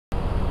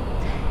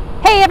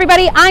Hey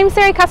everybody, I'm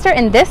Sari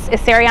and this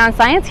is Sari on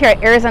Science here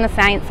at Arizona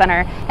Science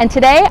Center. And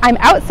today I'm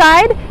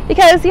outside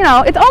because, you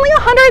know, it's only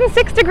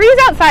 106 degrees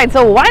outside,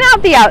 so why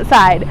not be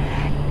outside?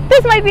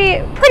 This might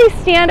be pretty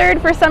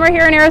standard for summer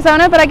here in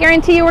Arizona, but I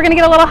guarantee you we're going to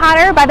get a little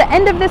hotter. By the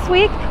end of this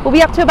week, we'll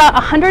be up to about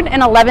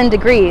 111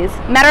 degrees.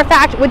 Matter of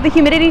fact, with the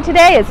humidity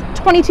today is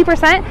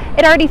 22%,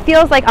 it already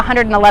feels like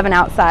 111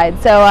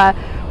 outside. So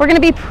we're going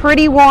to be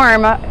pretty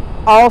warm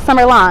all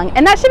summer long,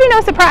 and that should be no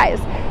surprise.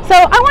 So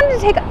I wanted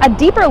to take a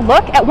deeper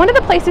look at one of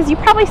the places you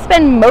probably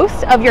spend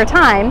most of your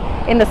time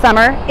in the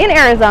summer in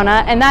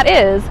Arizona, and that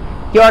is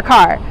your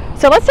car.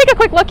 So let's take a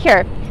quick look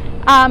here.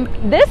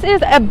 This is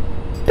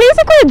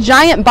basically a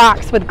giant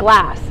box with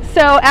glass.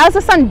 So as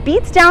the sun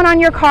beats down on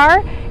your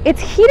car, it's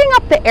heating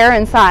up the air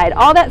inside.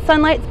 All that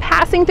sunlight's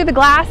passing through the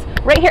glass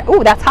right here.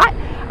 Ooh, that's hot.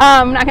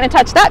 I'm not going to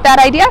touch that, bad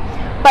idea.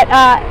 But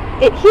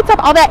it heats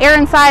up all that air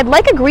inside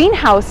like a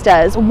greenhouse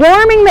does,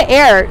 warming the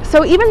air.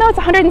 So even though it's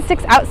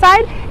 106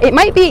 outside, it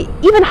might be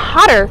even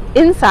hotter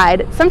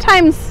inside.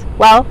 Sometimes,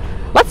 well,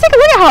 let's take a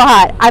look at how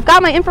hot. I've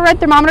got my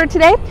infrared thermometer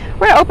today.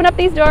 We're going to open up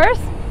these doors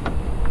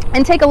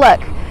and take a look.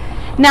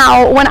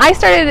 Now, when I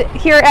started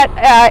here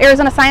at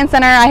Arizona Science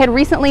Center, I had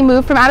recently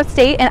moved from out of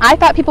state, and I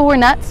thought people were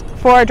nuts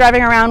for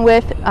driving around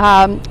with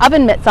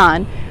oven mitts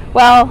on.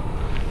 Well,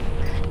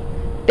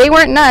 they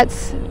weren't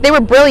nuts. They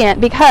were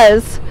brilliant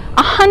because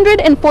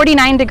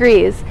 149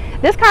 degrees.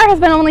 This car has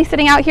been only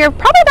sitting out here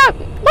probably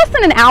about less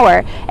than an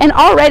hour, and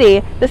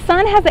already the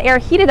sun has the air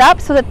heated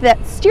up so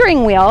that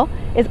steering wheel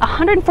is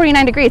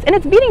 149 degrees, and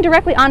it's beating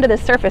directly onto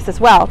this surface as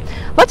well.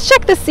 Let's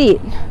check the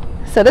seat.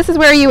 So this is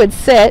where you would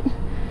sit.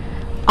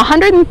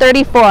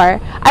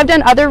 134. I've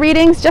done other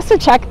readings just to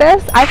check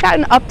this. I've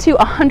gotten up to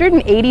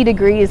 180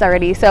 degrees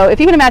already. So if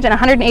you can imagine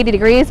 180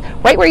 degrees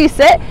right where you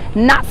sit,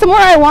 not somewhere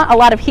I want a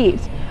lot of heat.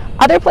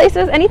 Other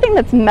places, anything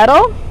that's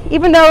metal,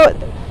 even though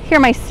here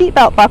my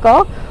seatbelt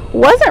buckle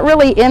wasn't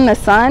really in the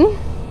sun,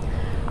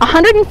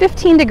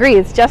 115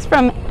 degrees just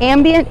from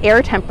ambient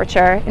air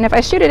temperature. And if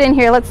I shoot it in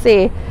here, let's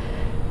see,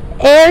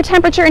 air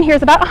temperature in here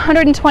is about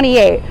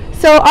 128.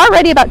 So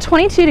already about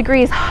 22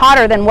 degrees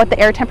hotter than what the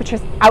air temperature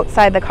is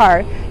outside the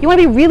car. You want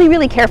to be really,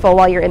 really careful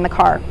while you're in the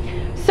car.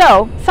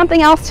 So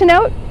something else to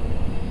note,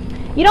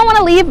 you don't want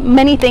to leave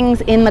many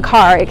things in the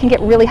car. It can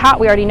get really hot,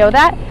 we already know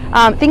that.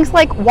 Things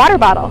like water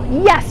bottle.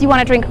 Yes, you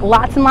want to drink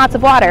lots and lots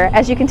of water.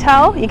 As you can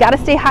tell, you got to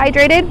stay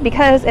hydrated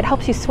because it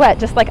helps you sweat,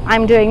 just like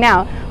I'm doing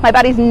now. My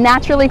body's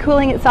naturally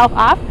cooling itself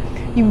off.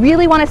 You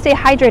really want to stay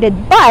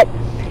hydrated, but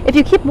if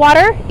you keep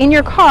water in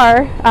your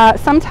car,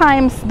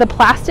 sometimes the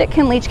plastic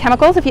can leach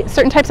chemicals.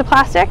 Certain types of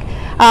plastic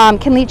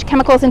can leach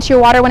chemicals into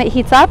your water when it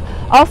heats up.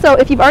 Also,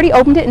 if you've already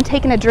opened it and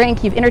taken a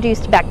drink, you've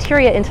introduced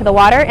bacteria into the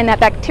water, and that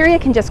bacteria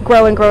can just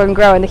grow and grow and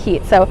grow in the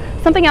heat. So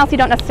something else you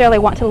don't necessarily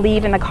want to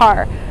leave in the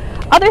car.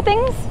 Other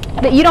things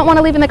that you don't want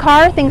to leave in the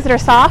car, things that are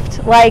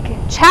soft, like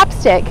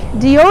chapstick,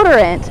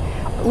 deodorant,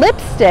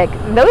 lipstick,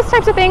 those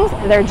types of things,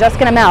 they're just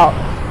going to melt.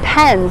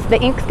 Pens, the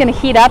ink's going to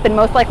heat up and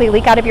most likely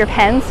leak out of your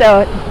pen,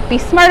 so be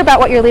smart about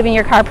what you're leaving in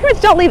your car. Pretty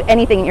much don't leave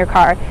anything in your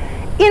car.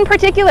 In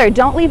particular,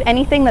 don't leave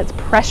anything that's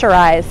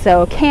pressurized,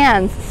 so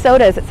cans,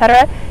 sodas,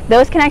 etc.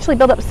 Those can actually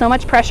build up so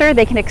much pressure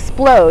they can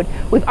explode.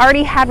 We've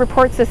already had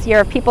reports this year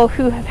of people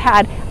who have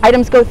had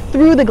items go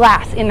through the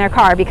glass in their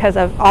car because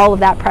of all of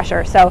that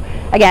pressure. So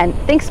again,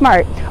 think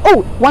smart.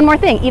 Oh, one more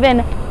thing, even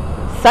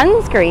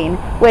sunscreen,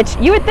 which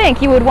you would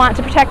think you would want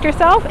to protect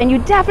yourself, and you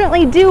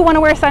definitely do want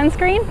to wear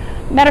sunscreen.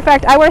 Matter of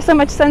fact, I wear so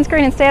much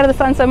sunscreen and stay out of the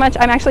sun so much,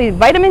 I'm actually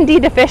vitamin D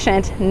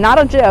deficient,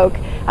 not a joke,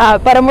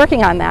 but I'm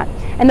working on that.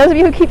 And those of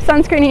you who keep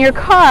sunscreen in your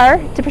car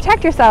to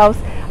protect yourselves,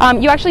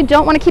 you actually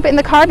don't want to keep it in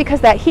the car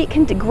because that heat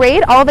can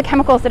degrade all the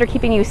chemicals that are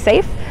keeping you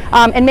safe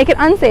and make it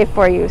unsafe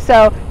for you.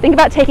 So think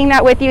about taking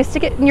that with you,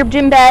 stick it in your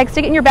gym bag,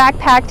 stick it in your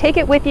backpack, take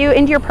it with you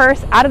into your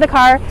purse, out of the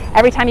car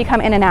every time you come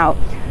in and out.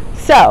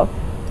 So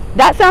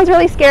that sounds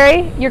really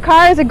scary. Your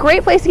car is a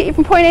great place to get you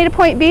from point A to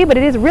point B, but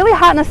it is really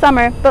hot in the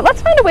summer. But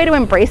let's find a way to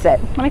embrace it.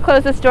 Let me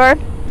close this door.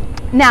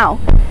 Now,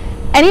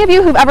 any of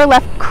you who've ever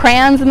left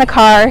crayons in the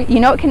car,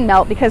 you know it can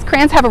melt because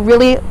crayons have a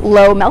really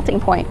low melting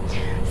point.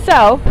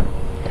 So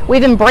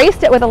we've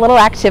embraced it with a little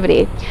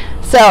activity.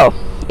 So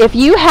if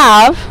you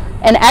have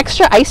an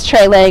extra ice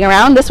tray laying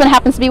around, this one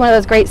happens to be one of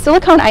those great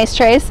silicone ice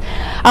trays,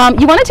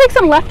 you want to take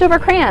some leftover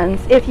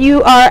crayons. If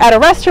you are at a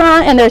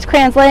restaurant and there's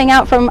crayons laying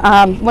out from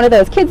one of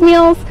those kids'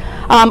 meals,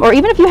 or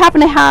even if you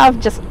happen to have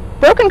just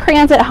broken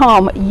crayons at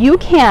home, you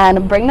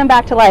can bring them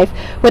back to life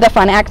with a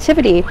fun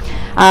activity.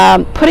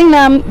 Breaking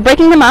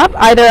them up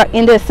either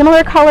into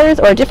similar colors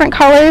or different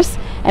colors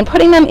and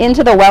putting them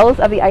into the wells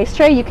of the ice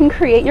tray. You can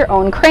create your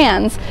own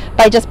crayons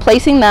by just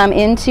placing them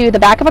into the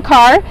back of a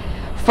car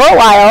for a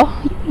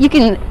while. You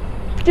can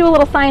do a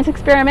little science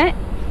experiment,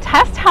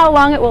 test how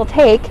long it will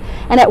take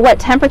and at what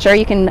temperature.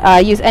 You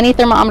can use any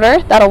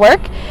thermometer, that'll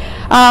work.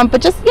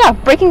 But just, yeah,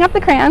 breaking up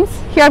the crayons.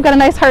 Here I've got a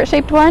nice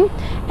heart-shaped one,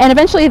 and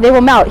eventually they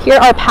will melt. Here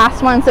are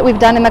past ones that we've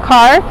done in the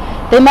car.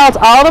 They melt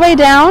all the way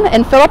down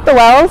and fill up the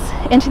wells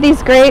into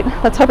these great,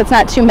 let's hope it's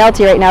not too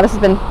melty right now, this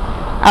has been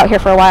out here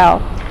for a while,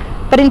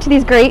 but into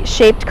these great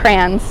shaped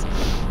crayons.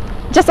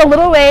 just a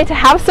little way to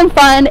have some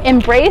fun,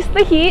 embrace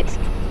the heat,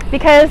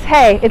 because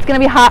hey, it's going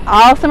to be hot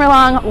all summer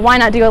long. Why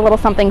not do a little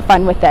something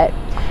fun with it?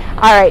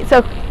 All right,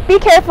 so be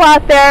careful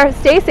out there,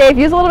 stay safe,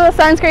 use a little bit of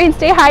sunscreen,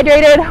 stay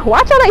hydrated,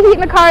 watch all that heat in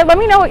the car, let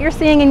me know what you're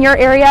seeing in your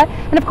area,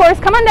 and of course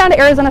come on down to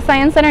Arizona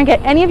Science Center and get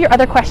any of your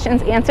other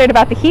questions answered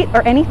about the heat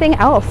or anything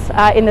else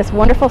in this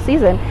wonderful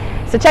season.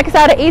 So check us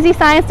out at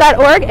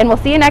azscience.org, and we'll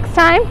see you next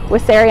time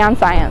with Sari on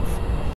Science.